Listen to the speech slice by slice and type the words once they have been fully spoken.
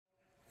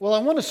Well, I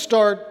want to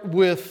start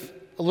with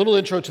a little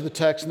intro to the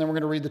text, and then we're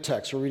going to read the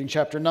text. We're reading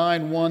chapter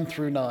 9, 1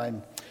 through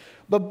 9.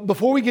 But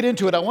before we get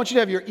into it, I want you to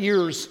have your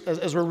ears,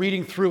 as we're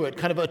reading through it,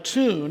 kind of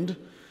attuned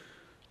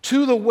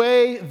to the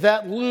way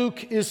that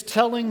Luke is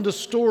telling the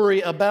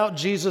story about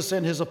Jesus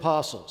and his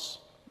apostles.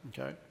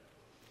 Okay?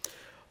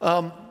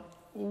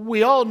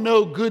 We all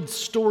know good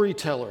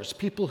storytellers,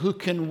 people who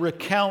can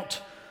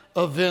recount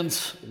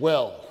events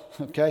well.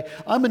 Okay,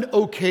 I'm an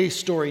okay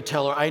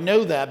storyteller. I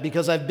know that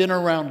because I've been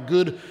around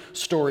good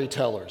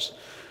storytellers.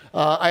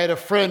 I had a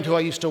friend who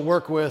I used to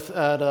work with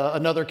at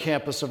another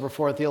campus of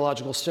Reformed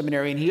Theological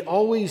Seminary, and he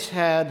always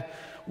had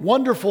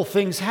wonderful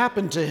things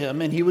happen to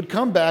him, and he would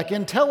come back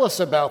and tell us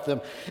about them.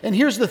 And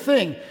here's the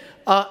thing.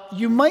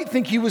 You might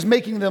think he was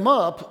making them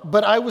up,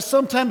 but I was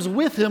sometimes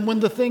with him when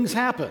the things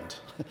happened.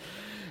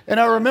 And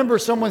I remember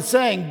someone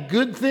saying,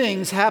 good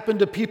things happen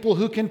to people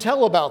who can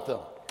tell about them.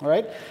 All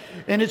right?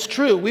 And it's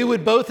true. We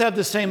would both have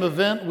the same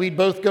event. We'd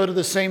both go to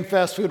the same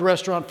fast food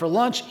restaurant for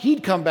lunch.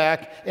 He'd come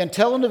back and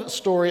tell a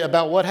story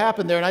about what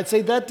happened there. And I'd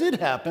say, that did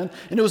happen.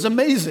 And it was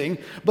amazing.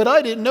 But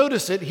I didn't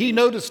notice it. He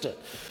noticed it.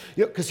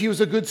 Because he was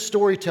a good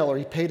storyteller.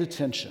 He paid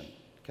attention.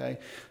 Okay?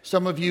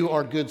 Some of you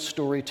are good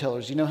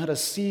storytellers. You know how to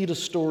seed a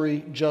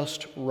story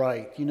just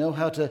right. You know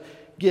how to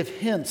give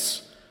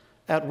hints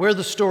at where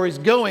the story's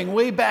going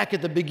way back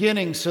at the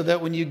beginning so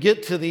that when you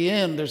get to the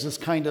end, there's this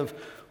kind of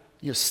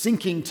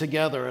syncing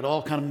together. It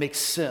all kind of makes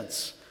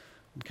sense.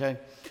 Okay?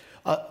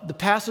 The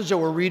passage that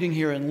we're reading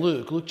here in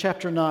Luke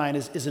chapter 9,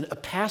 is a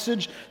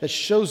passage that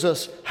shows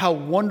us how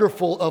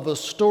wonderful of a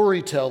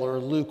storyteller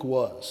Luke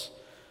was.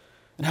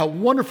 And how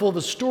wonderful of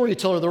a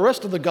storyteller the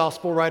rest of the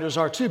gospel writers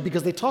are too,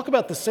 because they talk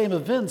about the same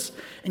events,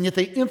 and yet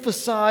they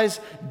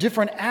emphasize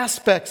different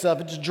aspects of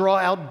it to draw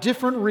out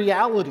different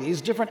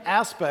realities, different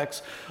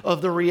aspects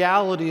of the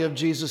reality of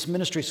Jesus'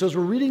 ministry. So as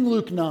we're reading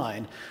Luke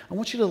 9, I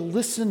want you to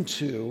listen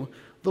to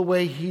the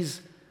way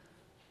he's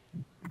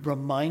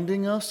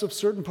reminding us of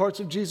certain parts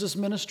of Jesus'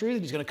 ministry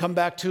that he's going to come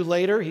back to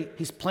later.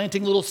 He's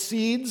planting little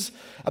seeds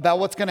about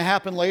what's going to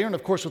happen later. And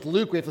of course, with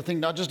Luke, we have to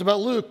think not just about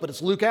Luke, but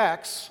it's Luke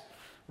Acts,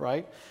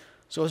 right?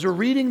 So as we're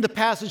reading the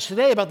passage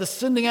today about the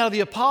sending out of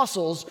the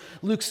apostles,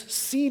 Luke's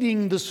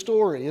seeding the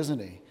story, isn't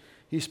he?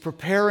 He's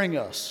preparing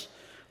us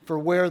for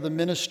where the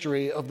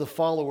ministry of the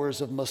followers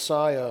of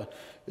Messiah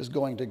is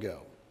going to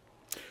go.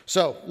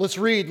 So let's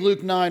read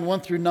Luke 9,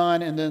 1 through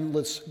 9, and then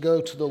let's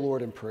go to the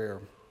Lord in prayer.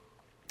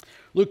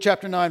 Luke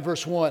chapter 9,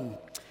 verse 1.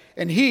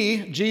 And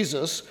he,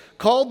 Jesus,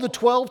 called the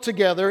 12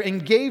 together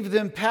and gave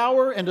them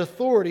power and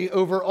authority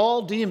over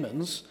all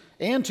demons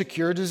and to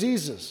cure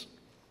diseases.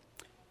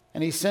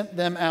 And he sent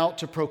them out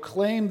to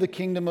proclaim the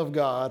kingdom of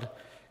God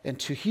and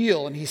to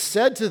heal. And he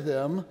said to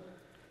them,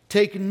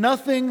 take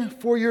nothing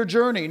for your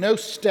journey, no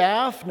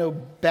staff, no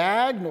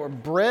bag, nor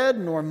bread,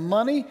 nor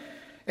money,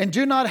 and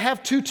do not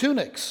have 2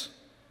 tunics.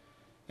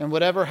 And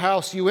whatever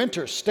house you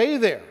enter, stay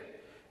there,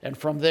 and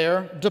from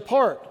there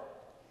depart.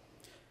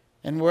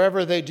 And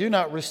wherever they do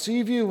not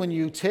receive you, when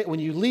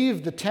you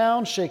leave the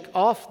town, shake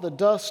off the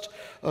dust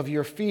of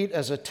your feet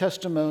as a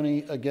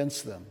testimony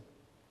against them.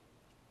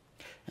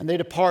 And they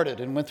departed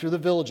and went through the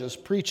villages,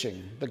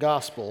 preaching the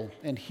gospel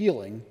and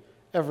healing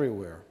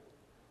everywhere.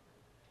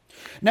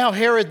 Now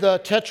Herod the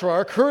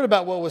Tetrarch heard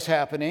about what was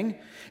happening,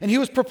 and he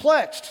was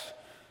perplexed,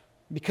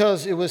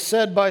 because it was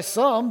said by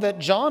some that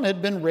John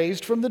had been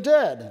raised from the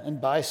dead,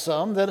 and by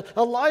some that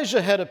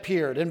Elijah had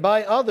appeared, and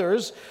by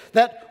others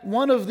that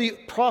one of the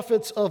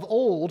prophets of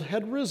old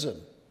had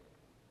risen.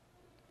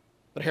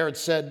 But Herod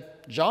said,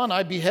 John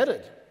I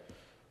beheaded,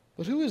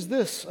 but who is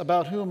this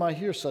about whom I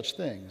hear such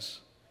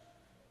things?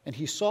 And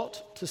he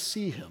sought to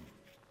see him.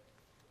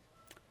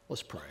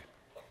 Let's pray.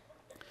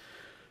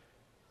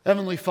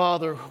 Heavenly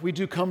Father, we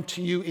do come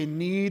to you in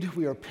need.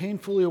 We are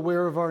painfully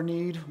aware of our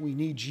need. We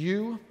need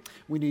you.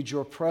 We need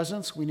your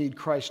presence. We need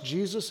Christ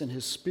Jesus and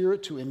his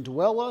Spirit to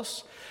indwell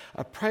us.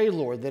 I pray,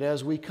 Lord, that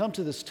as we come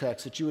to this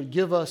text, that you would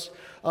give us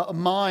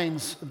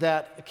minds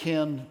that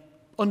can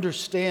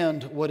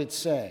understand what it's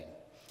saying.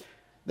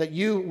 That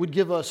you would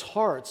give us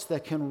hearts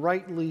that can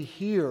rightly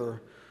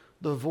hear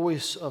the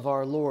voice of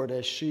our Lord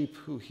as sheep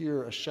who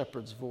hear a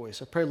shepherd's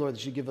voice. I pray, Lord,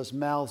 that you give us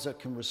mouths that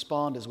can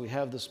respond as we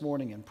have this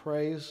morning in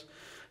praise,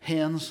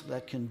 hands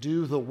that can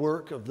do the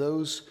work of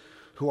those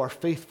who are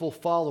faithful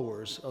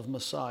followers of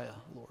Messiah,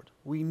 Lord.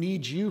 We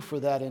need you for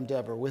that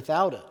endeavor.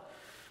 Without it,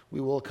 we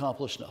will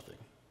accomplish nothing.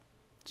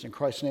 It's in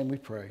Christ's name we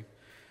pray.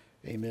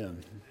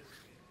 Amen.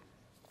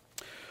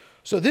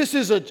 So this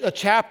is a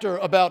chapter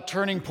about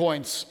turning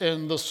points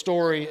in the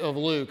story of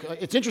Luke.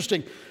 It's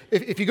interesting.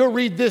 If you go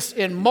read this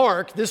in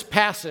Mark, this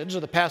passage, or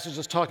the passage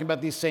that's talking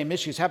about these same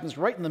issues, happens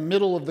right in the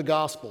middle of the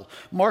gospel.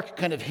 Mark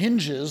kind of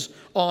hinges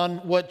on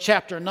what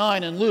chapter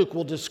 9 in Luke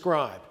will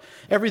describe.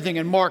 Everything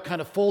in Mark kind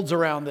of folds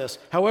around this.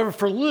 However,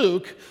 for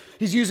Luke,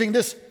 He's using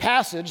this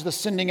passage, the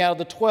sending out of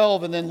the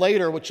 12, and then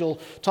later, which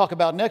we'll talk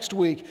about next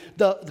week,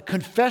 the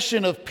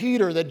confession of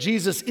Peter that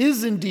Jesus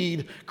is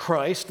indeed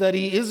Christ, that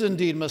he is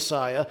indeed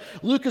Messiah.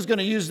 Luke is going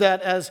to use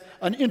that as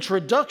an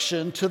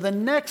introduction to the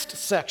next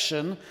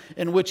section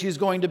in which he's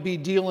going to be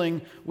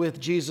dealing with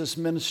Jesus'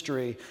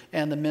 ministry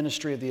and the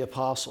ministry of the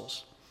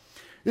apostles.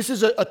 This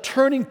is a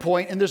turning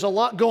point, and there's a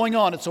lot going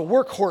on. It's a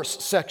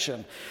workhorse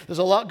section. There's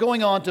a lot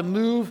going on to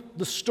move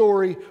the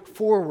story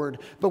forward,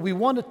 but we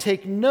want to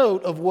take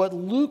note of what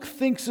Luke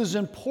thinks is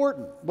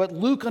important, what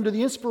Luke, under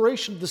the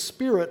inspiration of the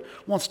Spirit,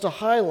 wants to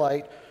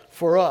highlight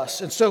for us.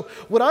 And so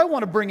what I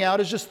want to bring out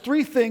is just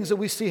three things that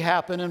we see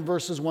happen in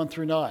verses 1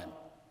 through 9.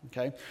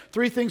 Okay?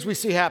 Three things we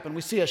see happen.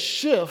 We see a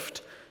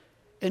shift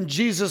in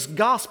Jesus'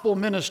 gospel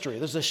ministry.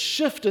 There's a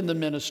shift in the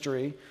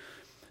ministry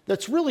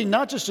that's really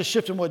not just a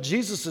shift in what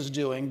Jesus is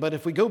doing, but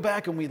if we go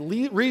back and we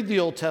read the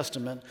Old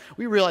Testament,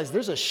 we realize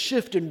there's a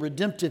shift in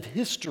redemptive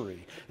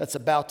history that's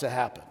about to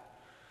happen.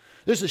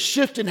 There's a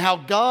shift in how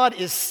God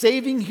is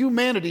saving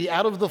humanity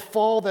out of the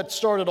fall that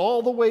started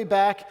all the way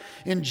back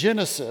in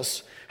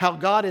Genesis, how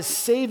God is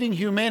saving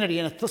humanity,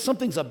 and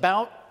something's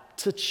about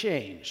to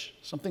change.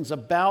 Something's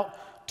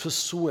about to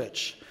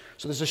switch.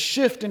 So there's a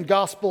shift in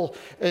gospel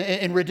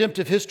and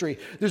redemptive history.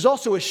 There's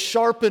also a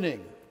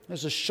sharpening.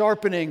 There's a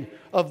sharpening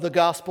of the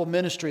gospel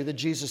ministry that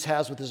Jesus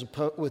has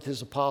with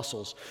his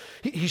apostles.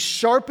 He's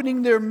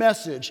sharpening their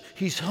message.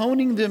 He's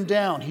honing them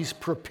down. He's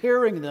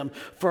preparing them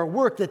for a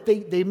work that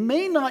they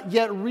may not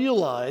yet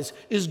realize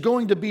is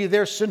going to be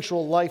their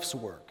central life's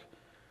work,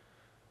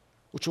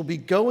 which will be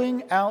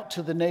going out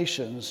to the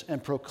nations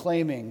and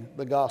proclaiming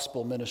the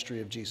gospel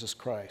ministry of Jesus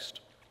Christ.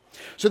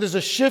 So there's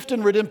a shift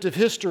in redemptive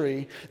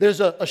history.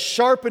 There's a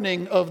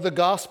sharpening of the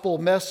gospel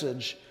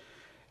message.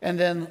 And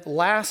then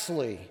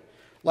lastly,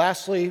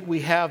 we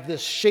have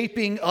this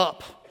shaping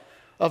up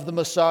of the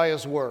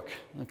Messiah's work,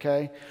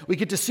 okay? We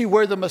get to see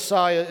where the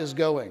Messiah is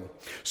going.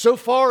 So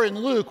far in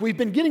Luke, we've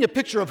been getting a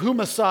picture of who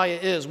Messiah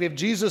is. We have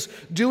Jesus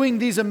doing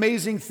these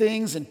amazing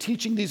things and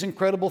teaching these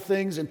incredible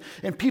things, and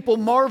people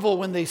marvel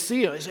when they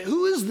see him. They say,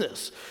 who is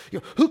this?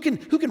 Who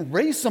can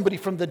raise somebody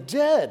from the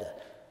dead?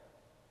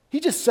 He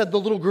just said the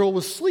little girl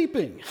was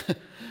sleeping.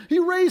 He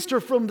raised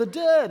her from the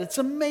dead. It's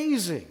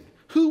amazing.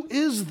 Who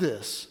is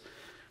this?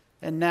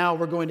 And now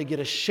we're going to get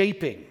a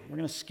shaping. We're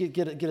going to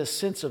get a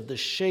sense of the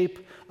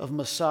shape of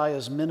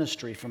Messiah's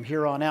ministry from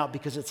here on out,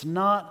 because it's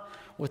not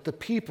what the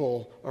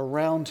people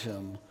around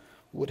him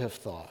would have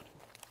thought.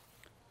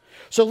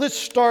 So let's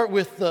start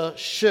with the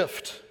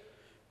shift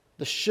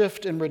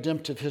in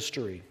redemptive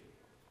history.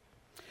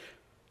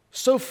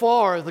 So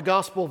far, the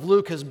Gospel of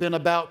Luke has been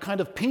about kind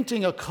of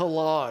painting a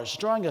collage,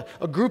 drawing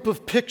a group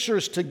of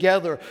pictures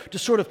together to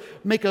sort of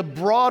make a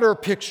broader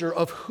picture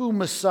of who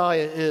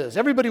Messiah is.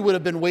 Everybody would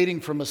have been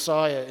waiting for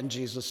Messiah in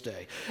Jesus'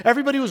 day.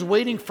 Everybody was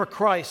waiting for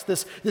Christ,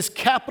 this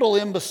capital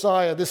M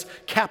Messiah, this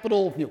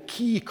capital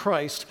key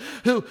Christ,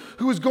 who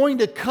was going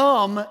to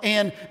come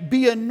and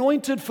be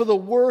anointed for the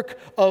work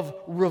of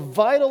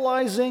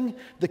revitalizing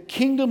the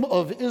kingdom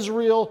of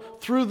Israel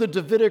through the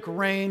Davidic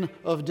reign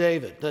of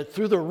David,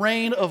 through the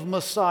reign of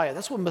Messiah.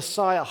 That's what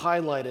Messiah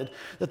highlighted,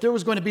 that there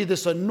was going to be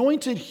this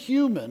anointed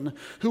human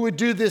who would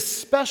do this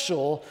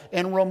special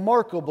and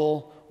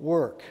remarkable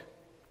work.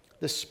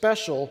 This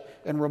special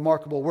and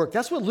remarkable work.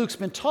 That's what Luke's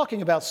been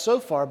talking about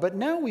so far, but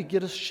now we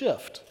get a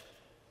shift.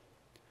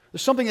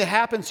 There's something that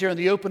happens here in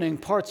the opening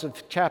parts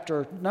of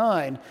chapter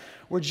 9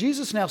 where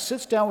Jesus now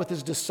sits down with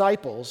his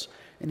disciples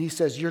and he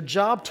says, your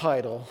job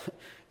title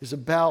is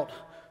about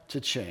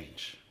to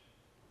change.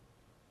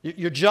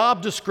 Your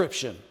job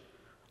description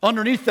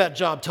underneath that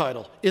job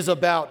title is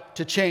about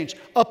to change.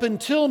 Up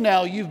until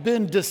now, you've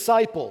been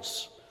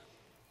disciples.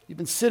 You've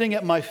been sitting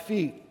at my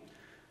feet.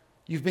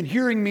 You've been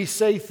hearing me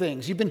say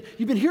things. You've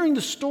been hearing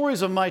the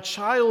stories of my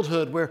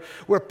childhood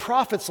where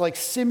prophets like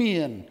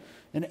Simeon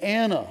and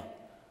Anna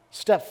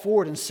stepped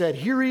forward and said,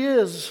 here he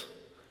is.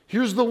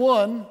 Here's the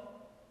one.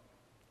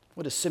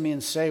 What does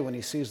Simeon say when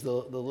he sees the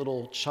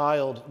little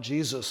child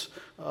Jesus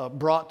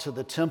brought to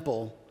the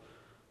temple?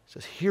 He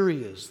says, here he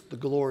is, the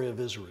glory of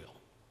Israel.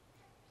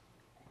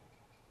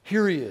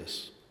 Here he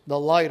is, the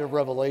light of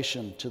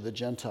revelation to the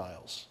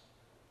Gentiles.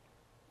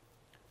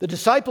 The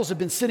disciples have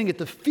been sitting at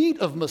the feet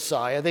of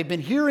Messiah. They've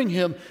been hearing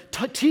him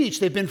teach.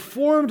 They've been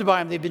formed by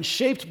him. They've been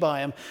shaped by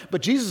him.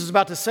 But Jesus is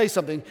about to say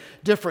something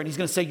different. He's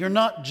going to say, you're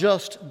not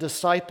just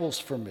disciples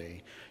for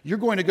me. You're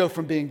going to go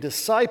from being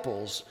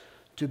disciples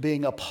to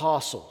being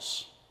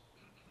apostles.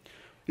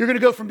 You're going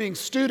to go from being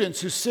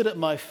students who sit at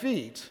my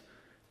feet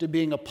to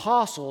being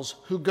apostles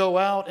who go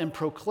out and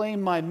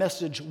proclaim my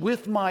message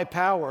with my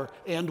power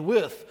and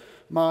with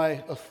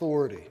my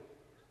authority.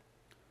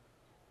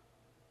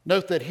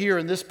 Note that here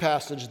in this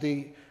passage,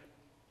 the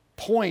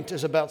point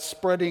is about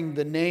spreading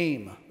the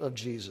name of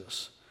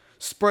Jesus,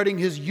 spreading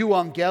his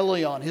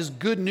euangelion, his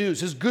good news,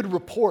 his good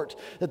report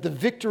that the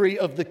victory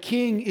of the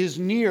king is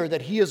near,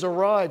 that he has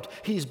arrived,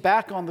 he's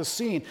back on the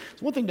scene.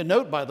 It's one thing to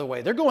note, by the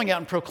way, they're going out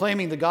and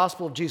proclaiming the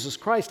gospel of Jesus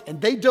Christ,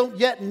 and they don't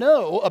yet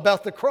know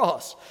about the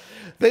cross.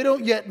 They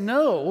don't yet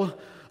know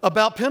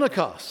about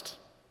Pentecost.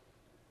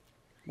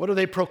 What are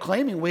they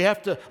proclaiming? We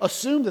have to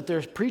assume that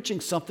they're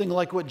preaching something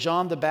like what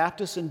John the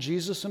Baptist and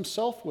Jesus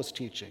himself was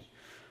teaching.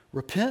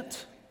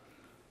 Repent.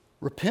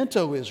 Repent,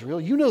 O Israel.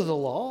 You know the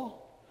law.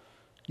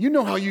 You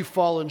know how you've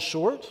fallen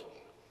short.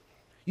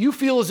 You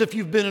feel as if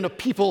you've been in a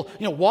people,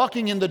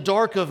 walking in the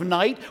dark of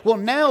night. Well,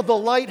 now the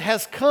light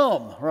has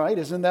come, right?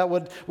 Isn't that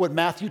what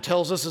Matthew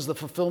tells us is the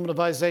fulfillment of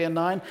Isaiah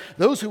 9?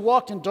 Those who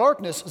walked in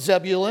darkness,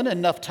 Zebulun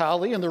and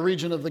Naphtali in the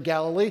region of the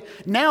Galilee,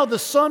 now the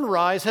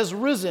sunrise has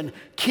risen.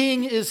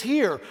 King is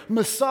here.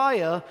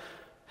 Messiah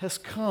has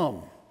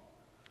come.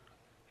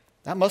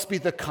 That must be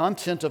the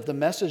content of the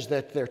message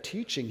that they're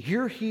teaching.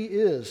 Here he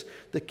is.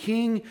 The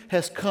King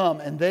has come,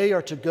 and they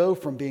are to go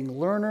from being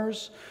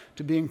learners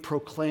to being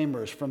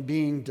proclaimers, from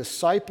being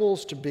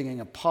disciples to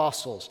being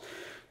apostles.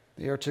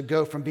 They are to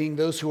go from being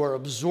those who are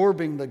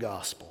absorbing the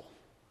gospel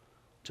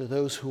to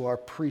those who are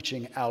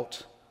preaching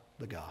out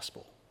the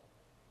gospel.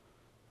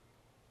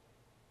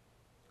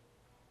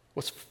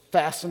 What's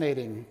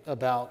fascinating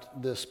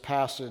about this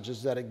passage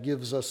is that it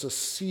gives us a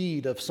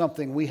seed of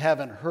something we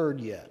haven't heard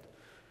yet.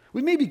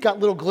 We maybe got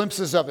little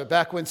glimpses of it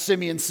back when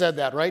Simeon said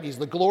that, right? He's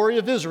the glory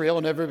of Israel,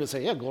 and everybody would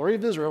say, yeah, glory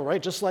of Israel,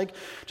 right? Just like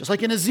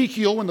in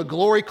Ezekiel, when the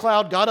glory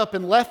cloud got up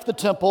and left the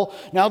temple,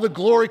 now the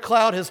glory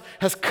cloud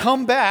has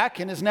come back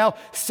and is now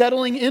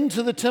settling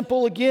into the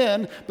temple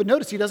again. But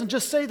notice he doesn't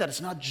just say that. It's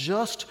not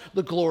just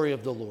the glory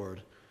of the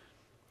Lord.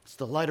 It's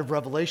the light of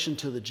revelation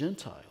to the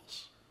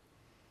Gentiles.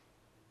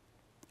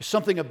 There's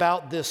something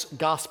about this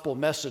gospel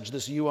message,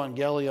 this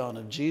euangelion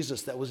of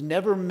Jesus, that was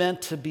never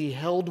meant to be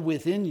held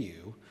within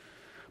you,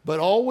 but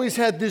always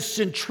had this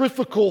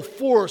centrifugal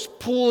force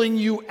pulling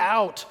you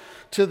out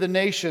to the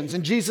nations.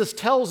 And Jesus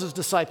tells his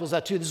disciples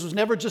that too. This was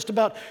never just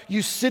about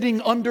you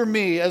sitting under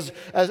me as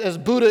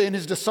Buddha and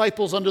his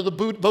disciples under the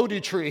Bodhi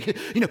tree,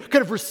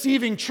 kind of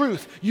receiving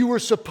truth. You were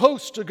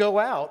supposed to go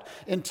out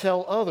and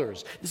tell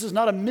others. This is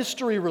not a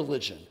mystery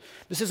religion.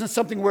 This isn't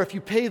something where if you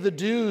pay the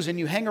dues and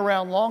you hang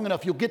around long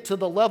enough, you'll get to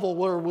the level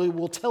where we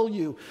will tell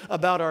you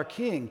about our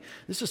King.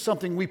 This is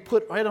something we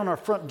put right on our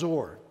front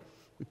door.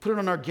 We put it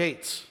on our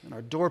gates and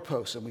our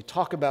doorposts, and we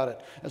talk about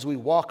it as we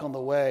walk on the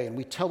way, and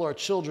we tell our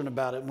children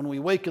about it when we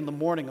wake in the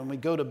morning and we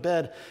go to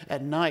bed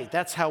at night.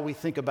 That's how we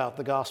think about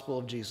the gospel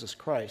of Jesus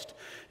Christ.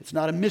 It's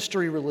not a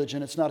mystery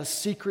religion. It's not a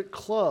secret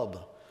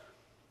club,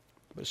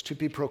 but it's to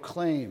be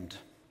proclaimed.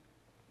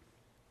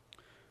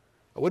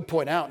 I would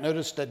point out,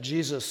 notice that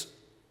Jesus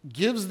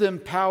gives them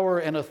power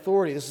and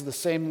authority. This is the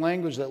same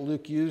language that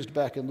Luke used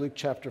back in Luke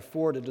chapter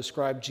 4 to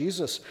describe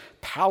Jesus'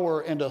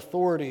 power and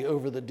authority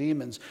over the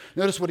demons.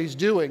 Notice what he's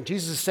doing.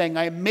 Jesus is saying,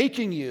 I am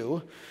making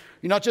you,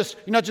 you're not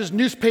just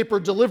newspaper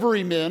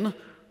delivery men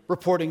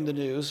reporting the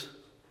news,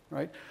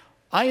 right?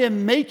 I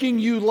am making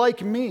you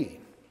like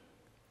me.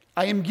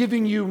 I am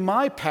giving you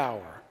my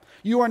power.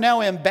 You are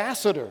now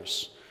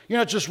ambassadors. You're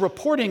not just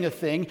reporting a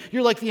thing.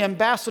 You're like the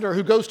ambassador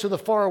who goes to the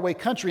faraway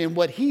country, and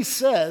what he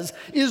says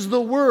is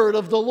the word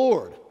of the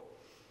Lord.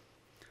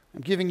 I'm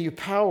giving you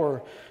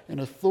power and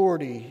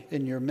authority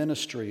in your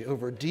ministry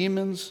over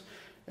demons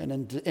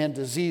and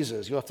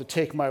diseases. You'll have to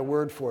take my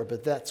word for it,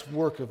 but that's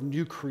work of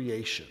new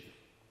creation.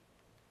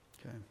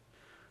 Okay.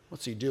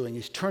 What's he doing?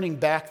 He's turning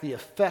back the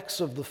effects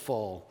of the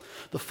fall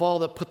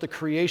that put the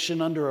creation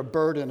under a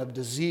burden of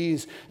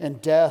disease and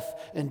death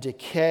and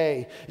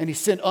decay. And he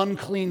sent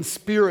unclean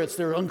spirits.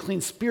 There are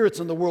unclean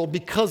spirits in the world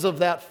because of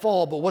that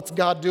fall. But what's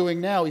God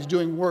doing now? He's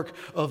doing work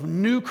of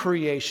new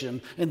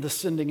creation in the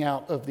sending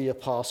out of the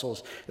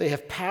apostles. They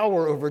have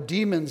power over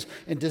demons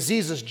and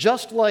diseases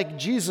just like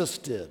Jesus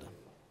did.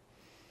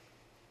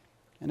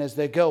 And as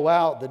they go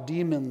out, the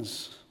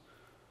demons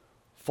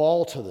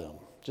fall to them,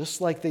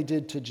 just like they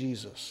did to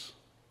Jesus.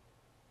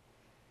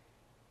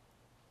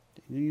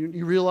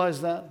 You realize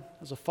that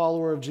as a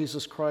follower of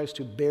Jesus Christ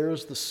who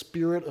bears the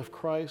Spirit of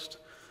Christ,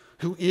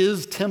 who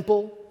is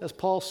temple, as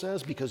Paul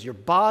says, because your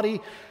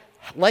body,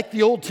 like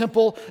the old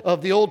temple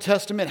of the Old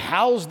Testament,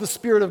 housed the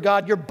Spirit of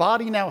God. Your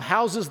body now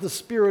houses the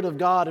Spirit of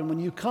God. And when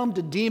you come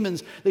to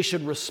demons, they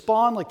should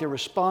respond like they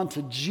respond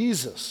to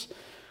Jesus.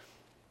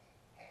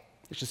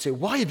 They should say,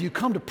 why have you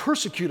come to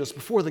persecute us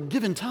before the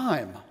given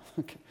time?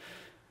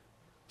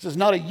 This is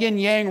not a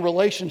yin-yang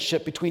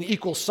relationship between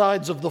equal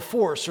sides of the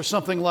force or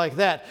something like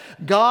that.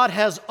 God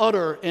has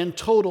utter and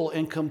total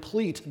and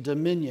complete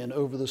dominion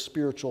over the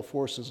spiritual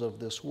forces of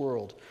this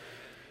world.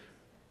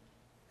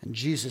 And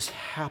Jesus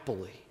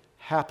happily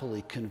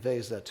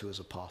conveys that to his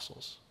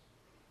apostles.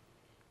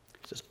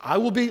 He says, I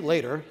will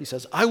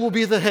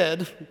be the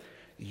head,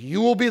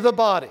 you will be the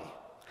body.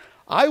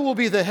 I will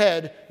be the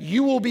head,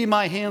 you will be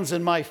my hands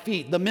and my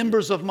feet, the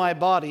members of my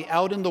body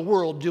out in the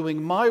world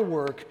doing my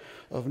work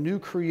of new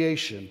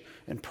creation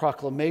and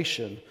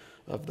proclamation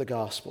of the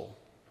gospel.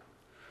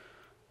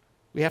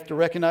 We have to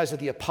recognize that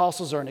the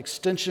apostles are an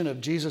extension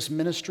of Jesus'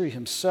 ministry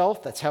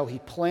himself. That's how he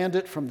planned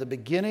it from the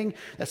beginning.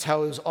 That's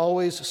how it was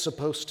always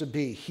supposed to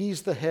be.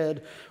 He's the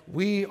head,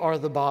 we are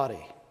the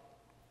body.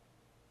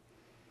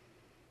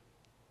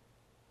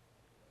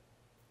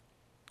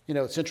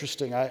 It's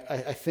interesting. I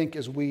think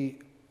as we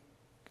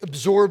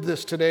absorb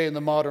this today in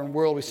the modern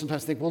world, we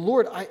sometimes think, well,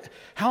 Lord,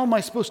 how am I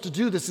supposed to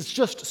do this? It's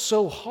just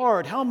so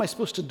hard. How am I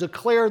supposed to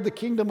declare the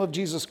kingdom of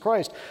Jesus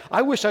Christ?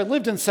 I wish I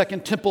lived in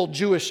Second Temple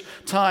Jewish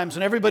times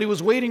and everybody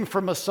was waiting for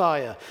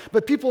Messiah.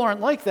 But people aren't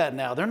like that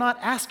now. They're not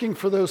asking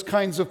for those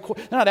kinds of,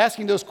 they're not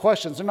asking those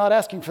questions. They're not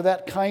asking for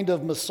that kind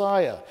of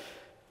Messiah.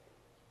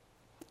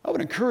 I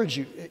would encourage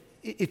you,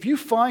 if you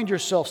find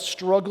yourself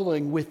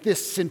struggling with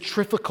this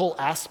centrifugal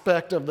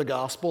aspect of the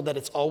gospel, that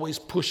it's always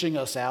pushing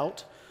us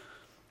out,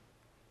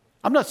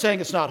 I'm not saying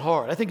it's not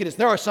hard. I think it is.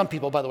 There are some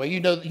people, by the way, you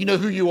know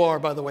who you are,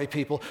 by the way,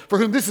 people, for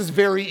whom this is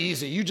very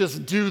easy. You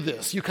just do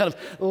this. You kind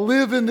of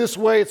live in this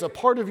way. It's a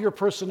part of your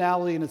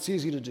personality, and it's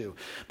easy to do.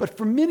 But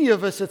for many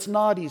of us, it's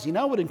not easy. And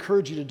I would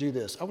encourage you to do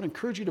this. I would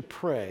encourage you to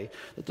pray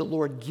that the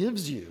Lord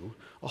gives you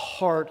a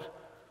heart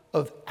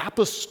of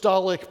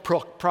apostolic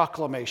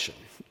proclamation.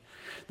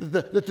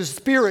 That the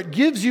Spirit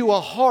gives you a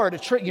heart,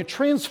 it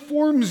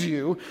transforms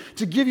you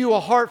to give you a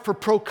heart for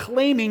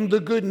proclaiming the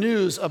good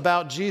news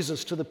about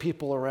Jesus to the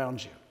people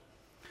around you.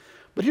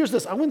 But here's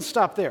this, I wouldn't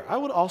stop there. I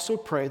would also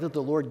pray that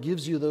the Lord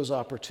gives you those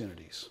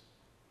opportunities.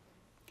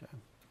 Okay.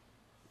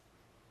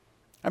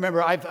 I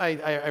remember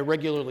I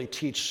regularly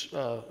teach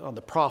on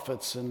the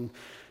prophets and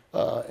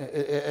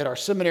at our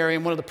seminary,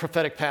 and one of the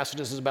prophetic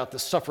passages is about the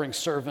suffering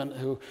servant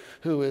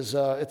who is,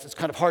 it's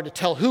kind of hard to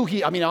tell who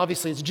he,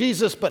 obviously it's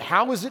Jesus, but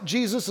how is it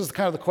Jesus is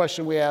kind of the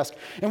question we ask.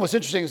 And what's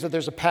interesting is that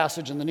there's a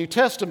passage in the New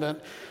Testament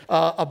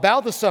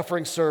about the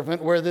suffering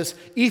servant where this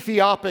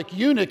Ethiopic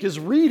eunuch is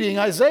reading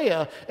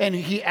Isaiah, and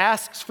he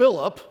asks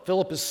Philip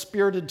is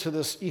spirited to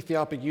this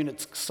Ethiopic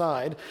eunuch's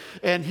side,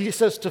 and he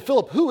says to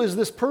Philip, who is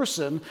this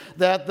person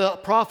that the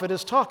prophet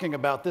is talking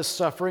about, this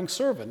suffering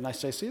servant? And I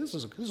say, see, this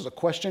is a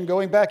question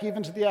going back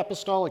even to the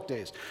apostolic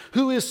days.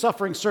 Who is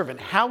suffering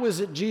servant? How is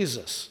it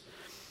Jesus?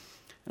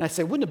 And I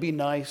say, wouldn't it be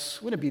nice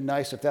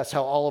if that's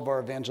how all of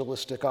our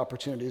evangelistic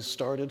opportunities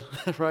started,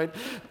 right?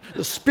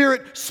 The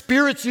Spirit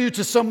spirits you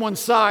to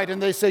someone's side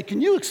and they say, can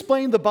you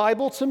explain the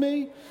Bible to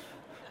me?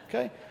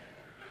 Okay?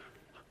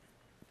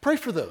 Pray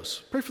for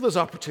those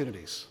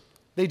opportunities.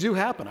 They do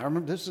happen. I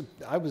remember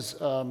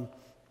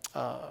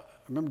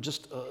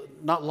just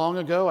not long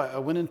ago, I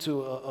went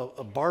into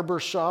a barber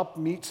shop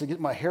to get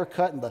my hair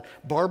cut, and the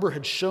barber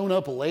had shown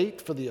up late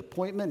for the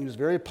appointment. He was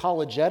very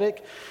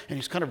apologetic, and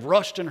he's kind of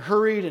rushed and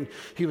hurried, and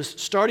he was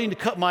starting to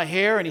cut my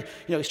hair, and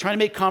he's trying to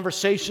make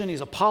conversation.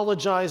 He's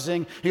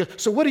apologizing. He goes,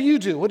 so what do you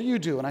do? What do you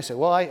do? And I say,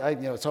 well,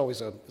 it's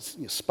always a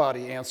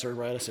spotty answer,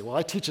 right? I say, well,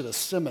 I teach at a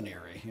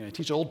seminary. I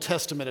teach Old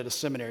Testament at a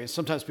seminary. And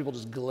sometimes people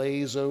just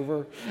glaze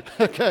over,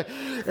 okay?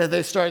 And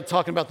they start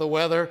talking about the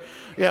weather.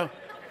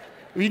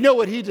 You know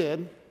what he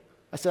did?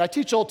 I said, I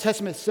teach Old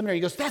Testament seminary.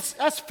 He goes,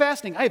 that's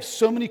fascinating. I have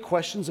so many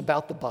questions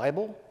about the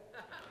Bible.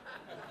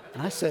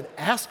 And I said,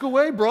 ask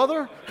away,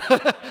 brother.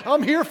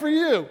 I'm here for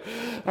you.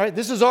 All right,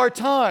 this is our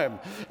time,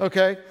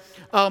 okay?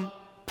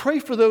 Pray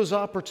for those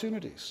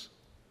opportunities,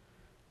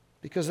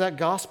 because that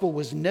gospel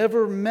was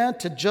never meant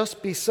to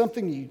just be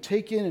something you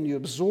take in and you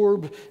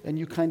absorb and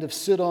you kind of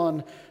sit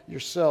on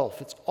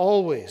yourself. It's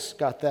always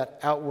got that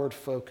outward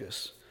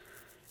focus.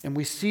 And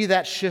we see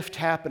that shift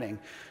happening.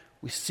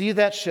 We see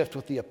that shift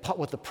with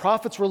what the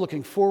prophets were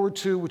looking forward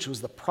to, which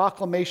was the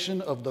proclamation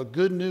of the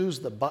good news,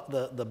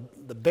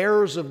 the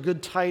bearers of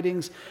good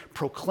tidings,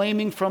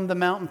 proclaiming from the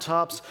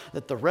mountaintops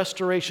that the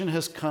restoration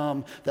has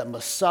come, that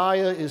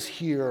Messiah is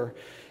here,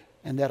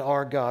 and that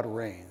our God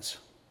reigns.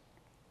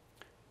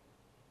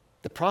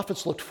 The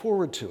prophets looked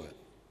forward to it,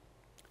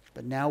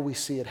 but now we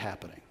see it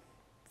happening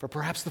for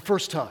perhaps the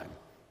first time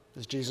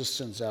as Jesus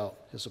sends out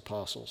his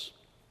apostles.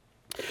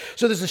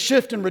 So there's a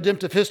shift in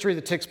redemptive history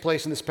that takes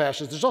place in this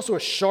passage. There's also a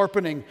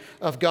sharpening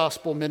of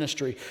gospel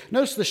ministry.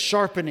 Notice the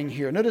sharpening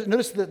here.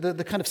 Notice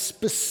the kind of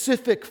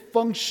specific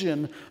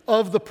function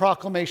of the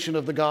proclamation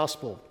of the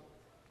gospel.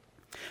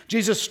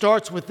 Jesus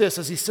starts with this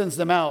as he sends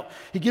them out.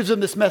 He gives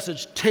them this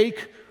message: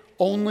 take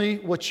only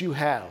what you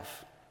have.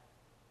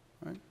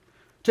 Right?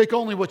 Take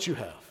only what you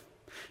have.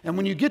 And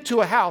when you get to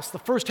a house, the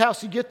first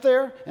house you get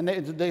there, and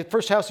the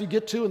first house you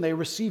get to and they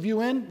receive you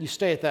in, you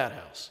stay at that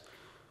house.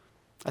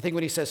 I think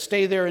when he says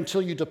stay there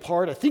until you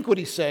depart, I think what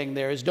he's saying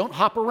there is don't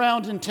hop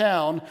around in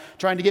town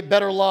trying to get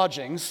better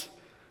lodgings,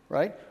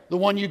 right? The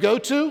one you go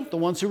to, the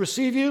ones who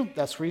receive you,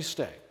 that's where you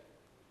stay.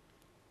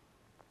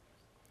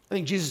 I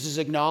think Jesus is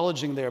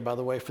acknowledging there, by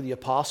the way, for the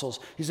apostles,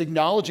 he's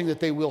acknowledging that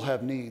they will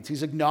have needs.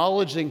 He's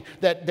acknowledging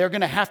that they're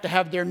going to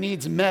have their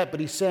needs met, but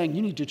he's saying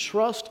you need to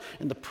trust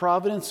in the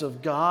providence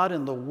of God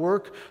and the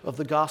work of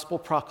the gospel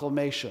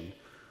proclamation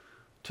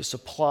to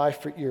supply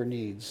for your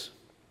needs.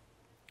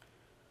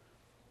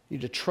 You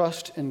need to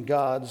trust in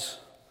God's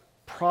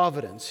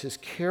providence, his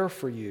care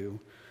for you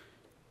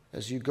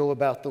as you go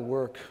about the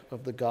work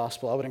of the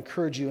gospel. I would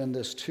encourage you in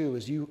this too,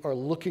 as you are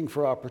looking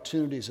for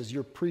opportunities, as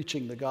you're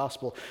preaching the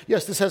gospel.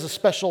 Yes, this has a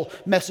special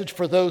message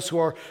for those who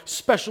are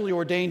specially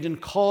ordained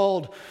and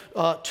called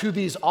to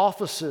these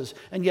offices.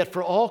 And yet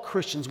for all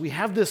Christians, we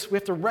have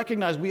to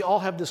recognize we all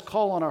have this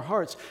call on our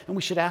hearts, and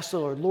we should ask the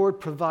Lord, Lord,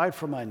 provide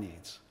for my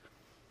needs.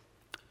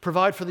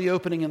 Provide for the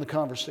opening in the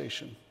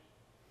conversation.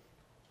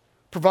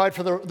 Provide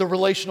for the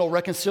relational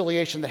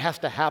reconciliation that has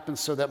to happen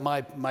so that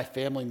my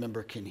family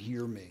member can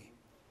hear me.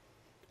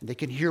 And they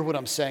can hear what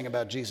I'm saying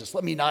about Jesus.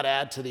 Let me not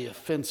add to the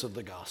offense of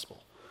the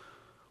gospel.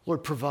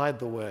 Lord, provide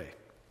the way.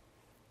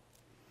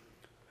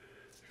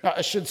 Now,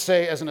 I should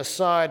say, as an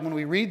aside, when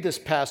we read this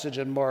passage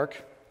in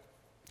Mark,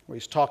 where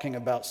he's talking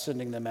about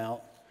sending them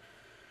out,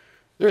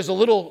 there's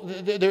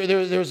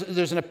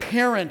an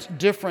apparent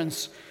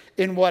difference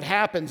in what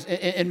happens.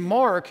 In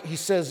Mark, he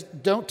says,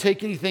 don't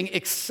take anything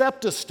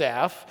except a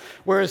staff,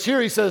 whereas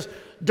here he says,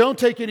 don't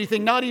take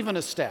anything, not even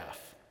a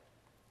staff.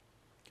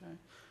 Okay?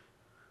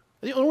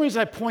 The only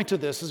reason I point to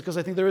this is because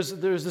I think there is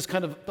this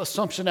kind of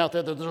assumption out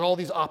there that there are all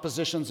these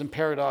oppositions and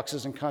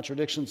paradoxes and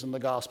contradictions in the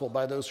gospel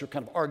by those who are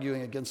kind of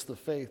arguing against the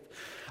faith.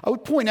 I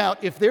would point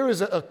out, if there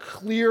is a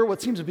clear,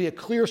 what seems to be a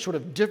clear sort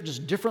of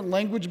just different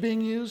language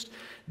being used,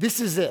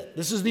 this is it.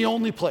 This is the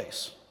only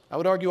place. I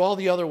would argue all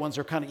the other ones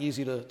are kind of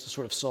easy to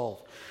sort of solve.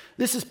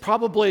 This is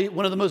probably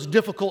one of the most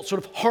difficult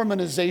sort of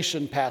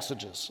harmonization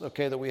passages,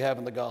 okay, that we have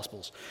in the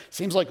Gospels.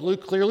 Seems like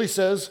Luke clearly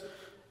says,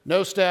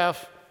 no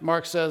staff.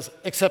 Mark says,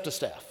 except a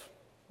staff,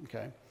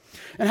 okay?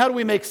 And how do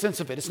we make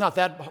sense of it? It's not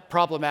that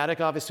problematic.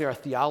 Obviously, our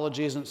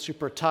theology isn't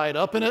super tied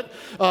up in it.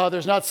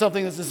 There's not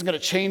something that isn't going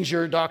to change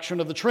your doctrine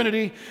of the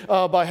Trinity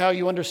by how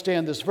you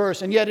understand this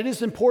verse. And yet it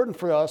is important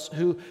for us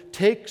who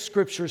take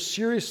Scripture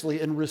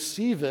seriously and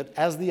receive it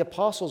as the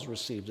apostles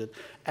received it,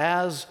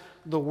 as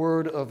the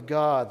Word of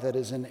God that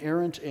is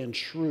inerrant and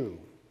true.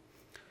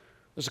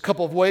 There's a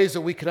couple of ways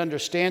that we could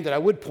understand it. I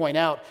would point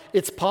out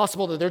it's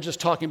possible that they're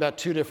just talking about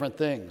two different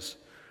things.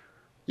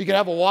 You can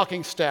have a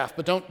walking staff,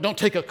 but don't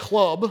take a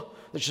club that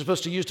you're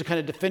supposed to use to kind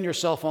of defend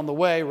yourself on the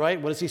way,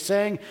 right? What is he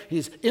saying?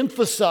 He's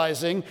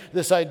emphasizing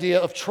this idea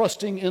of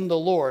trusting in the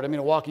Lord. I mean,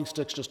 a walking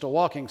stick's just a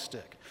walking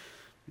stick,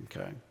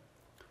 okay?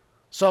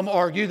 Some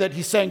argue that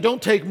he's saying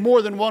don't take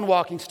more than one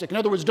walking stick. In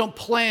other words, don't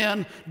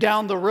plan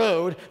down the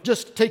road.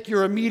 Just take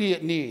your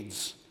immediate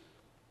needs.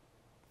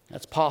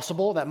 That's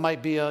possible. That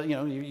might be you're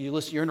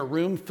in a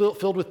room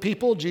filled with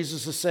people.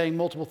 Jesus is saying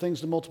multiple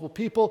things to multiple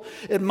people.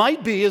 It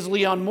might be, as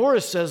Leon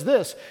Morris says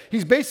this,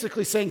 he's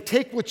basically saying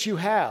take what you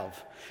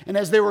have. And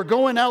as they were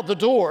going out the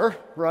door,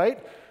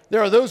 right,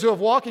 there are those who have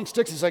walking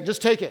sticks. He's like,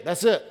 just take it.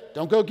 That's it.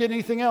 Don't go get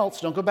anything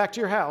else. Don't go back to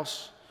your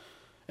house.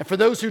 And for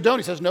those who don't,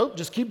 he says, nope,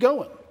 just keep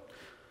going.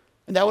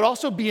 And that would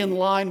also be in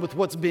line with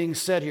what's being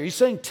said here. He's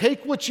saying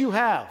take what you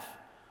have.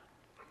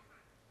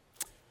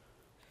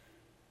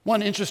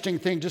 One interesting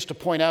thing just to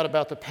point out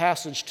about the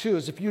passage too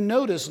is if you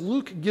notice,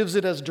 Luke gives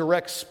it as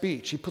direct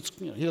speech. He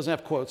doesn't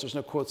have quotes. There's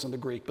no quotes in the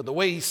Greek. But the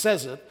way he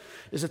says it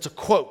is it's a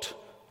quote,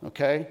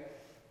 okay?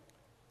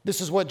 This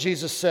is what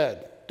Jesus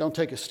said. Don't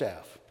take a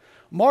staff.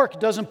 Mark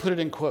doesn't put it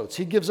in quotes.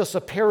 He gives us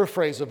a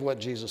paraphrase of what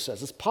Jesus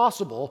says. It's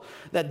possible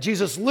that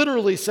Jesus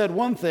literally said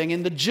one thing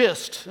in the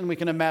gist, and we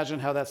can imagine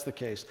how that's the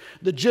case.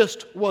 The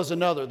gist was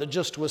another. The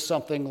gist was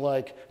something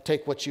like,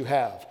 take what you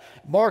have.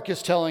 Mark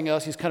is telling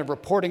us, he's kind of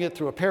reporting it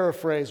through a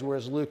paraphrase,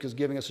 whereas Luke is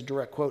giving us a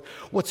direct quote.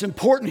 What's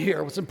important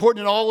here, what's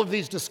important in all of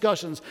these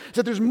discussions, is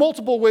that there's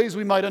multiple ways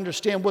we might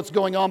understand what's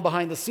going on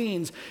behind the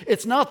scenes.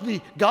 It's not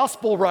the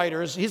gospel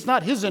writers, it's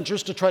not his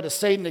interest to try to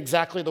say it in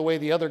exactly the way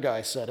the other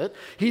guy said it.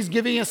 He's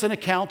giving us an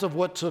account of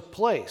what took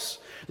place.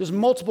 There's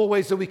multiple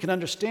ways that we can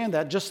understand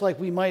that, just like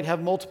we might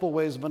have multiple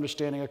ways of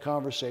understanding a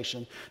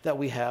conversation that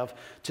we have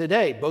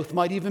today. Both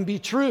might even be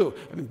true.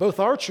 I mean, both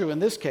are true in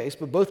this case,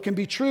 but both can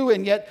be true,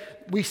 and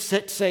yet we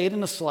say it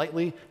in a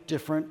slightly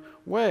different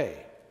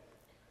way.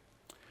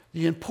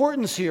 The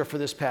importance here for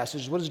this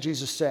passage, what is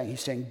Jesus saying?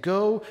 He's saying,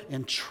 go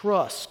and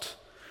trust.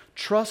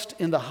 Trust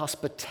in the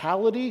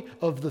hospitality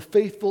of the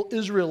faithful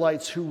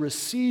Israelites who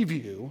receive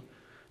you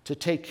to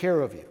take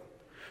care of you.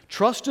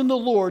 Trust in the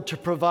Lord to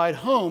provide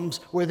homes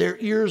where their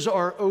ears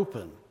are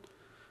open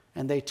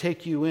and they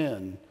take you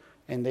in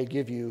and they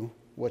give you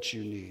what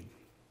you need.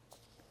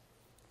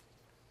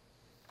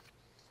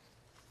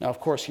 Now, of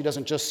course, he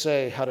doesn't just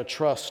say how to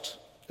trust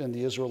in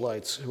the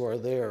Israelites who are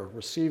there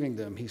receiving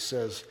them. He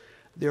says,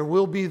 there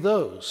will be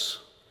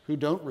those who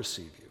don't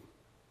receive you.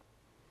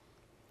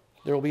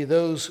 There will be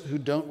those who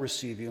don't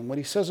receive you. And what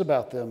he says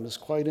about them is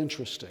quite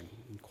interesting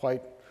and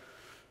quite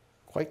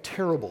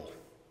terrible.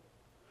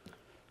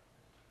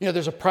 You know,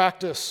 there's a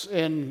practice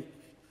in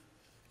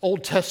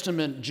Old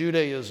Testament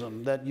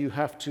Judaism that you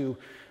have to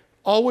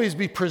always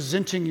be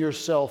presenting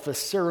yourself as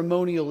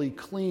ceremonially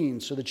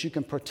clean so that you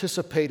can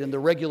participate in the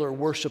regular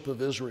worship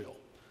of Israel.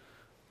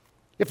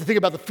 You have to think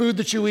about the food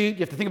that you eat. You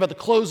have to think about the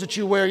clothes that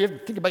you wear. You have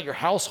to think about your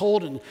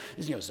household and,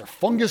 is there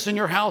fungus in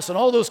your house and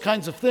all those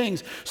kinds of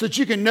things so that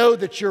you can know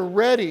that you're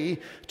ready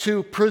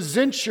to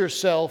present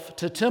yourself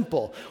to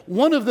temple.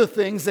 One of the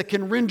things that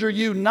can render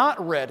you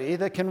not ready,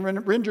 that can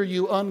render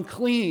you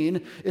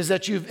unclean, is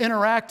that you've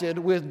interacted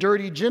with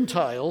dirty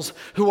Gentiles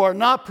who are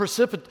not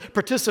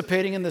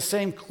participating in the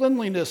same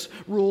cleanliness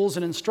rules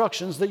and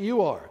instructions that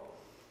you are.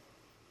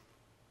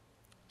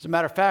 As a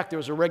matter of fact, there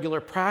was a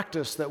regular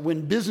practice that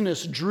when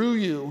business drew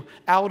you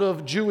out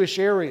of Jewish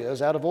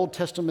areas, out of Old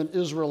Testament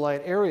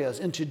Israelite areas,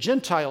 into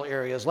Gentile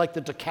areas like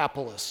the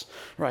Decapolis,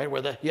 right,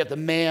 where you have the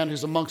man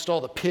who's amongst all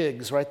the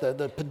pigs, right,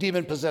 the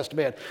demon-possessed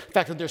man. The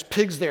fact that there's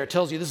pigs there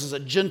tells you this is a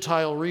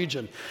Gentile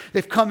region.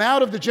 They've come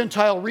out of the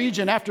Gentile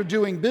region after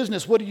doing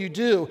business. What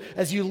do?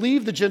 As you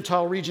leave the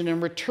Gentile region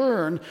and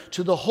return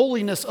to the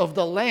holiness of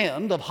the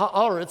land, of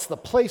Haaretz, the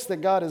place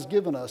that God has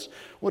given us,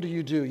 what do?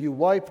 You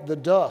wipe the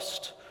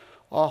dust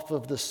off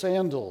of the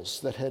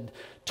sandals that had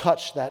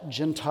touched that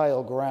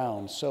Gentile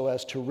ground so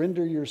as to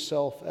render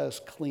yourself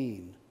as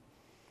clean.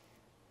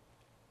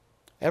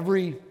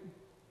 Everything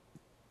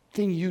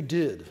you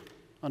did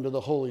under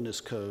the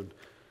holiness code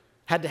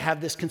had to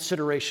have this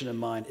consideration in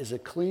mind. Is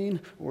it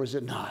clean or is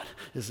it not?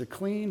 Is it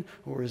clean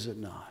or is it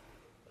not?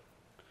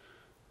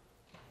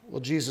 Well,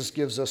 Jesus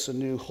gives us a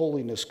new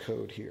holiness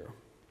code here.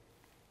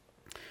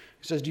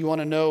 He says, do you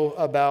want to know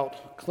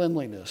about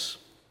cleanliness?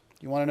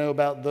 Do you want to know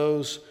about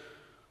those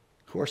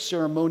who are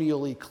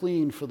ceremonially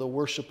clean for the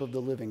worship of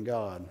the living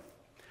God?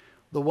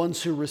 The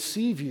ones who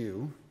receive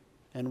you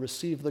and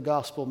receive the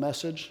gospel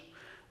message,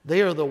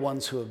 they are the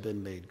ones who have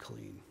been made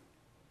clean.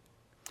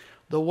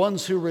 The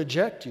ones who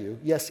reject you,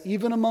 yes,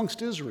 even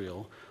amongst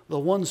Israel, the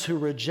ones who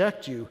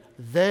reject you,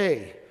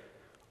 they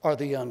are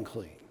the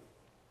unclean.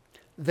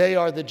 They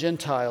are the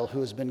Gentile who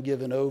has been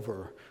given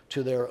over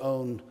to their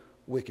own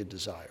wicked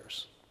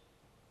desires.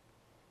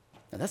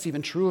 And that's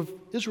even true of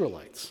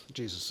Israelites,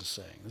 Jesus is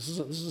saying. This is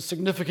a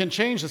significant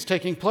change that's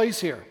taking place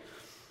here.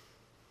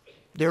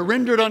 They're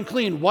rendered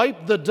unclean.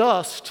 Wipe the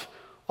dust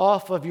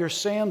off of your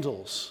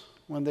sandals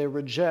when they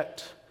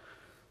reject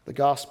the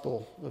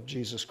gospel of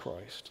Jesus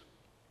Christ.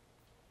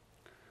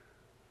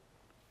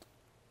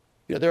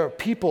 There are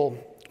people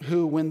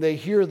who, when they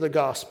hear the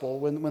gospel,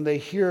 when they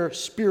hear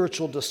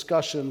spiritual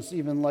discussions,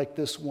 even like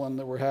this one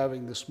that we're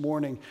having this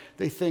morning,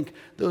 they think,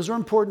 those are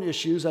important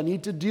issues. I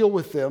need to deal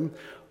with them.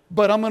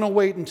 But I'm going to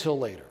wait until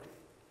later.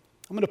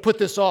 I'm going to put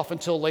this off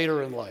until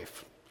later in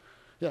life.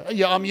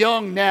 Yeah, I'm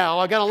young now.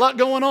 I got a lot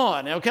going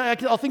on. Okay,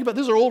 I'll think about,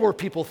 these are older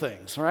people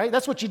things, right?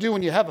 That's what you do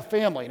when you have a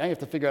family. Now you have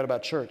to figure out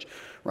about church,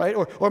 right?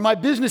 Or my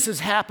business is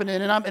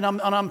happening, and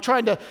I'm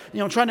trying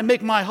to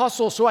make my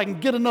hustle so I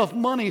can get enough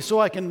money so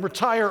I can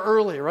retire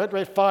early,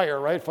 right? FIRE,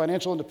 right?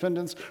 Financial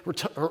independence,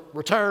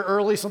 retire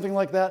early, something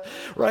like that,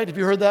 right? Have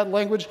you heard that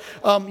language?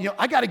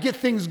 I got to get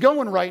things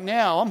going right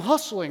now. I'm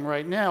hustling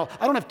right now.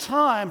 I don't have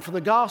time for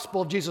the gospel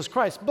of Jesus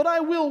Christ, but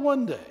I will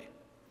one day.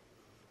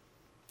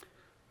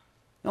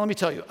 Now, let me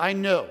tell you, I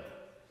know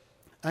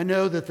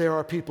that there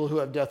are people who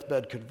have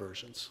deathbed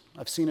conversions.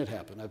 I've seen it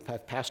happen.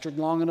 I've pastored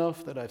long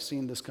enough that I've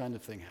seen this kind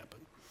of thing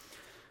happen.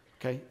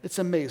 Okay? It's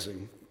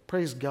amazing.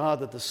 Praise God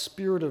that the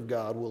Spirit of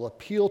God will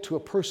appeal to a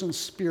person's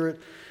spirit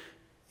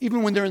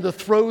even when they're in the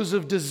throes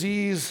of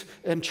disease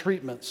and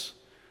treatments.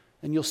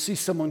 And you'll see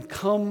someone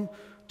come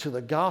to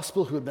the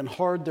gospel who had been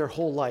hard their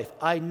whole life.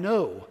 I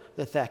know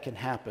that can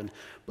happen.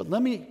 But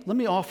let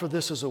me offer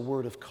this as a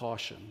word of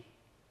caution.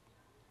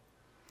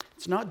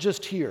 It's not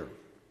just here.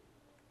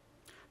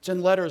 It's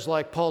in letters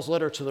like Paul's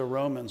letter to the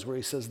Romans, where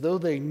he says, though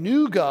they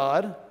knew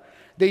God,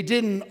 they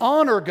didn't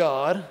honor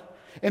God,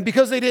 and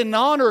because they didn't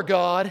honor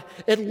God,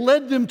 it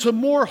led them to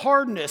more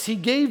hardness. He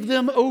gave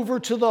them over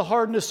to the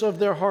hardness of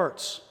their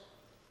hearts.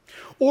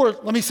 Or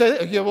let me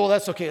say, yeah, well,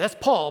 that's okay. That's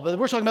Paul, but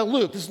we're talking about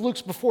Luke. This is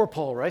Luke's before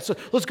Paul, right? So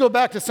let's go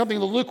back to something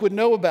that Luke would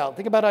know about.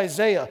 Think about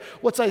Isaiah.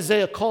 What's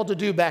Isaiah called to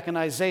do back in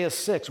Isaiah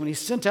 6? When he's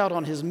sent out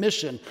on his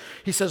mission,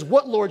 he says,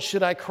 what, Lord,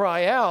 should I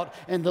cry out?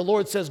 And the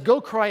Lord says,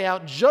 go cry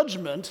out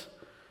judgment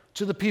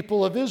to the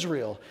people of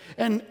Israel.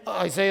 And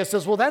Isaiah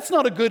says, well, that's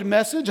not a good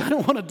message. I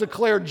don't want to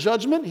declare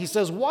judgment. He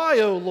says,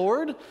 why, O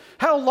Lord?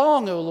 How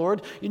long, O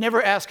Lord? You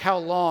never ask how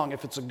long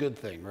if it's a good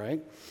thing,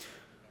 right?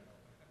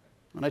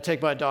 When I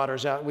take my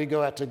daughters out, we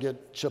go out to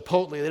get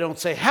Chipotle. They don't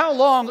say, how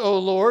long, O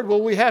Lord,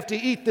 will we have to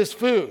eat this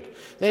food?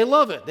 They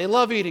love it. They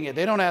love eating it.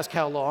 They don't ask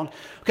how long.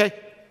 Okay,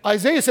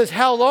 Isaiah says,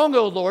 how long,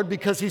 O Lord?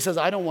 Because he says,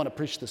 I don't want to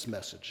preach this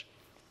message.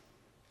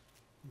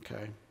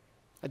 Okay,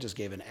 I just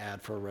gave an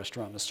ad for a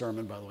restaurant and a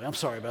sermon, by the way. I'm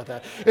sorry about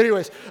that.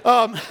 Anyways,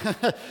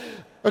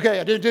 okay,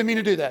 I didn't mean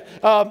to do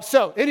that.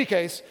 So, in any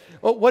case,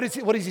 what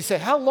does he say?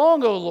 How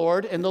long, O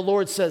Lord? And the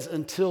Lord says,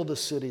 until the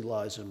city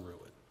lies in ruin.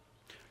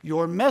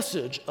 Your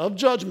message of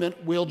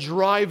judgment will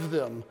drive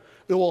them.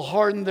 It will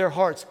harden their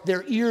hearts.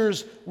 Their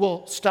ears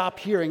will stop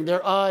hearing.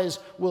 Their eyes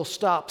will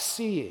stop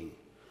seeing.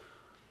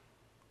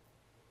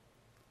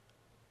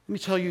 Let me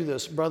tell you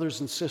this,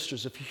 brothers and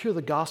sisters. If you hear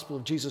the gospel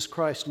of Jesus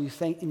Christ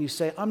and you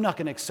say, I'm not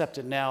going to accept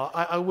it now,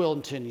 I will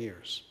in 10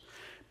 years.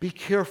 Be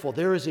careful.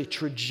 There is a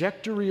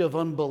trajectory of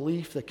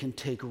unbelief that can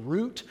take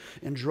root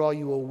and draw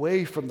you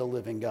away from the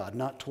living God,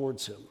 not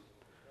towards him.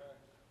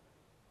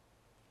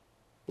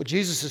 What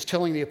Jesus is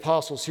telling the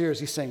apostles here is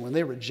he's saying, when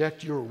they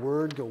reject your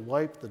word, go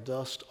wipe the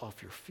dust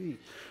off your feet.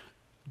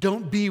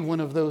 Don't be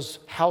one of those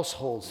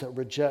households that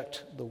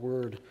reject the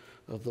word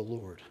of the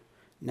Lord.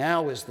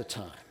 Now is the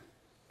time.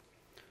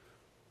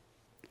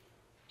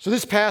 So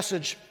this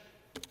passage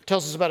It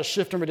tells us about a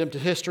shift in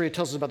redemptive history. It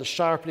tells us about the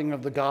sharpening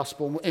of the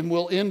gospel. And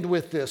we'll end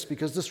with this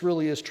because this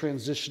really is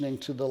transitioning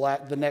to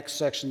the next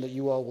section that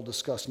you all will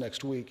discuss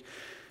next week.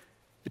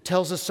 It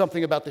tells us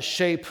something about the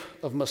shape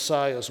of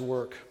Messiah's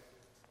work.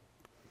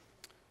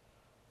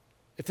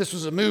 If this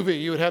was a movie,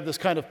 you would have this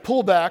kind of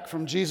pullback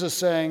from Jesus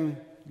saying,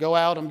 "Go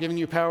out, I'm giving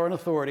you power and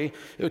authority."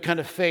 It would kind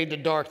of fade to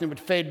dark, then it would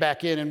fade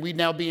back in, and we'd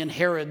now be in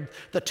Herod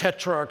the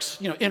Tetrarch's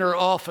inner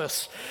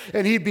office.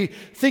 And he'd be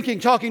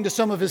talking to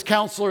some of his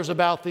counselors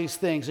about these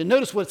things. And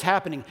notice what's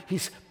happening.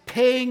 He's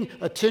paying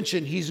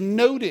attention. He's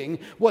noting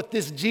what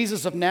this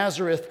Jesus of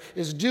Nazareth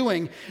is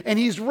doing, and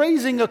he's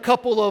raising a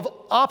couple of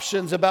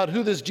options about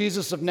who this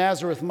Jesus of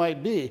Nazareth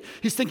might be.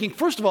 He's thinking,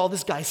 first of all,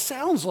 this guy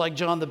sounds like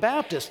John the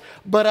Baptist,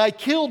 but I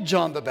killed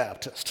John the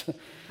Baptist.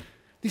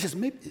 He says,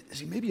 is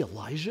he maybe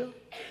Elijah?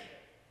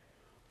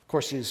 Of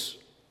course, he's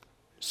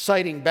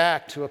citing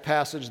back to a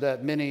passage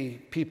that many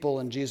people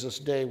in Jesus'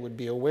 day would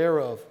be aware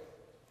of,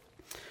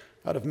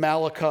 out of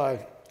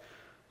Malachi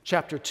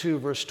chapter 2,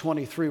 verse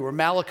 23, where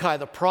Malachi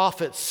the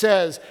prophet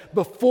says,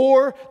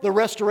 before the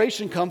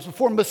restoration comes,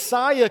 before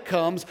Messiah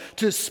comes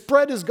to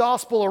spread his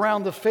gospel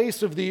around the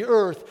face of the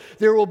earth,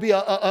 there will be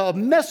a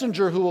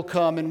messenger who will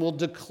come and will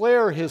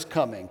declare his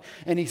coming.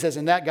 And he says,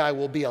 and that guy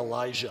will be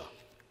Elijah.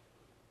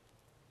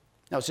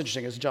 Now, it's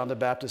interesting, as John the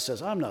Baptist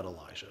says, I'm not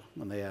Elijah.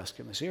 When they ask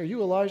him, they say, are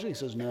you Elijah? He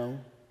says, no.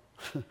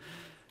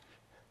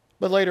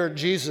 But later,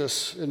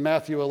 Jesus, in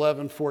Matthew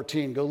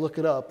 11:14, go look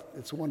it up.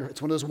 It's one of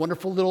those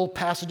wonderful little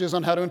passages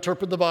on how to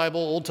interpret the Bible,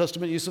 Old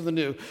Testament use of the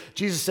New.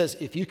 Jesus says,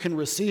 if you can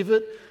receive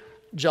it,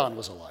 John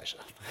was Elijah.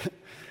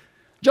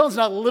 John's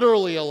not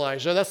literally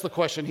Elijah. That's the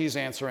question he's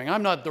answering.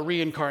 I'm not the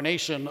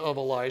reincarnation of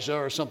Elijah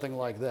or something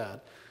like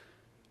that.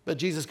 But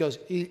Jesus goes,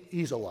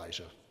 he's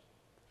Elijah.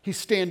 He's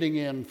standing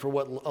in for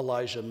what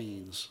Elijah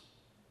means.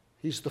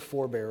 He's the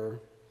forebearer.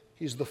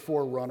 He's the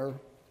forerunner.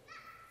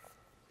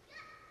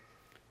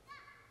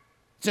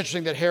 It's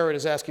interesting that Herod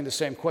is asking the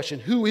same question.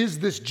 Who is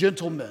this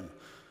gentleman?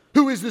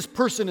 Who is this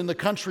person in the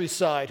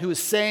countryside who is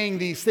saying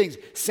these things?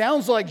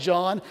 Sounds like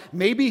John.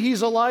 Maybe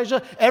he's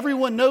Elijah.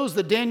 Everyone knows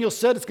that Daniel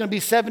said it's going to be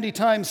 70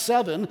 times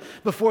 7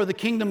 before the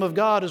kingdom of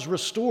God is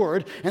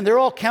restored. And they're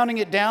all counting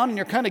it down, and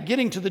you're kind of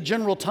getting to the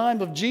general time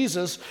of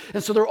Jesus.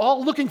 And so they're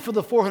all looking for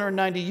the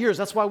 490 years.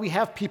 That's why we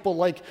have people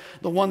like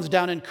the ones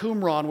down in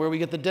Qumran, where we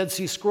get the Dead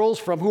Sea Scrolls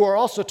from, who are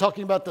also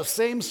talking about the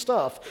same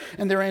stuff.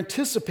 And they're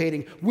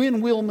anticipating,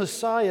 when will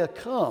Messiah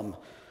come?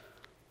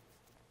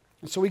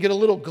 And so we get a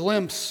little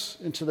glimpse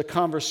into the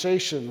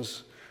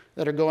conversations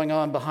that are going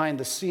on behind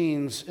the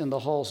scenes in the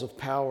halls of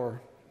power.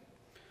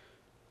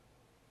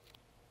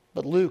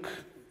 But Luke,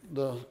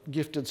 the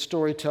gifted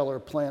storyteller,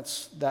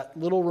 plants that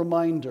little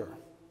reminder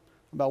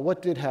about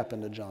what did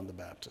happen to John the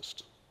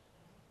Baptist.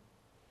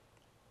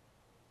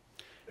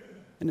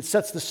 And it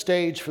sets the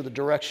stage for the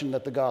direction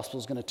that the gospel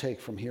is going to take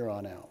from here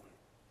on out.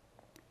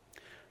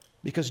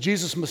 Because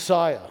Jesus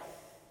Messiah,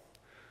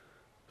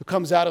 who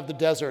comes out of the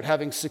desert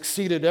having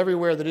succeeded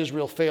everywhere that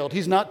Israel failed.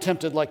 He's not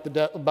tempted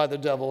by the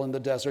devil in the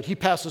desert. He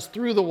passes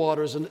through the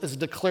waters and is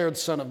declared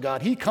Son of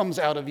God. He comes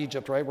out of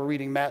Egypt, right? We're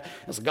reading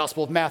it's the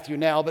Gospel of Matthew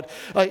now, but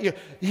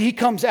he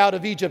comes out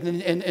of Egypt,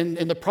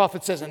 and the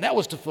prophet says, and that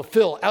was to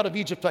fulfill, out of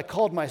Egypt I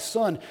called my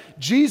son.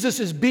 Jesus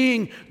is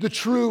being the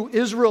true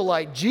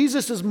Israelite.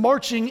 Jesus is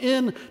marching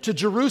in to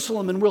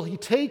Jerusalem, and will he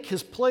take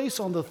his place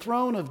on the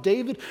throne of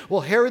David? Will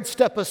Herod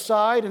step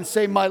aside and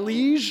say, my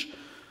liege?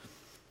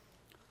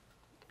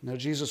 No,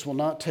 Jesus will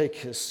not take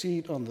his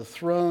seat on the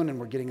throne, and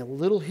we're getting a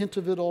little hint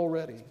of it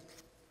already.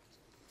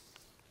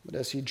 But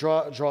as he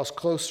draws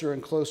closer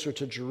and closer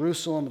to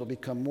Jerusalem, it'll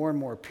become more and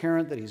more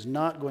apparent that he's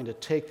not going to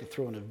take the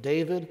throne of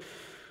David,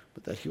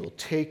 but that he will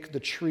take the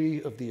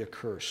tree of the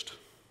accursed,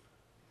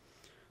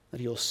 that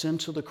he will send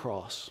to the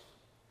cross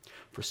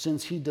for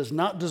sins he does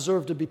not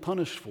deserve to be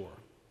punished for.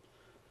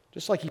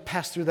 Just like he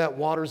passed through that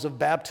waters of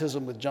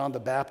baptism with John the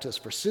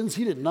Baptist for sins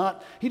he did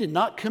not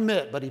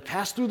commit, but he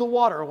passed through the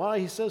water. Why?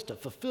 He says to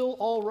fulfill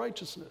all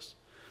righteousness.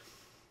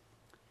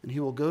 And he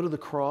will go to the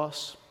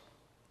cross,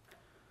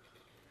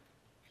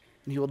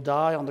 and he will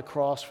die on the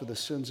cross for the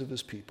sins of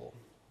his people,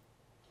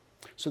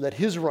 so that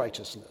his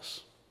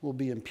righteousness will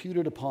be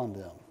imputed upon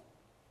them,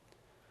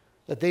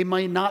 that they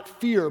may not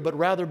fear, but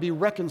rather be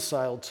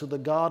reconciled to the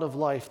God of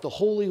life, the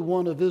Holy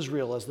One of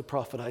Israel, as the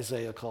prophet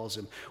Isaiah calls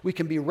him. We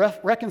can be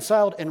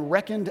reconciled and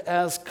reckoned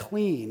as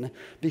clean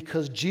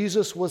because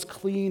Jesus was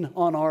clean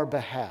on our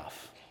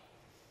behalf.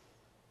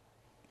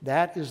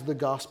 That is the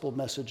gospel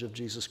message of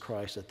Jesus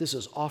Christ, that this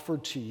is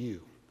offered to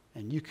you,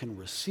 and you can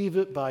receive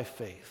it by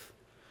faith.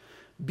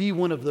 Be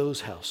one of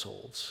those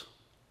households.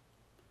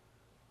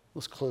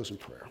 Let's close in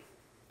prayer.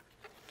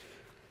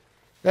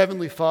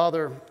 Heavenly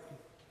Father,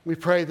 we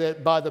pray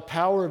that by the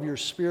power of your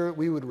Spirit,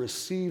 we would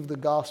receive the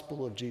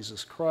gospel of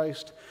Jesus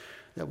Christ,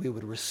 that we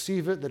would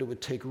receive it, that it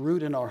would take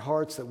root in our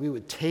hearts, that we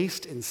would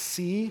taste and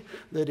see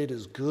that it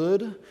is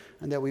good,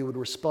 and that we would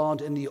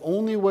respond in the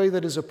only way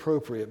that is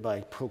appropriate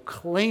by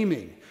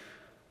proclaiming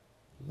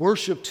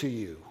worship to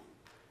you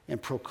and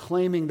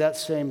proclaiming that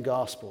same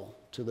gospel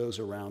to those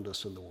around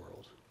us in the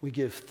world. We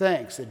give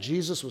thanks that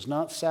Jesus was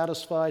not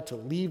satisfied to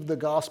leave the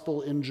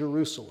gospel in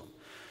Jerusalem,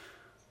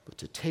 but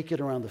to take it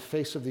around the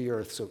face of the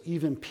earth so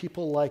even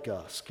people like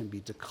us can be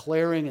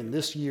declaring in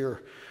this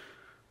year,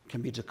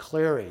 can be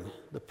declaring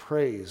the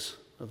praise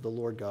of the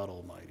Lord God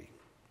Almighty.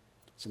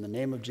 It's in the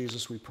name of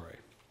Jesus we pray.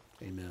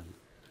 Amen.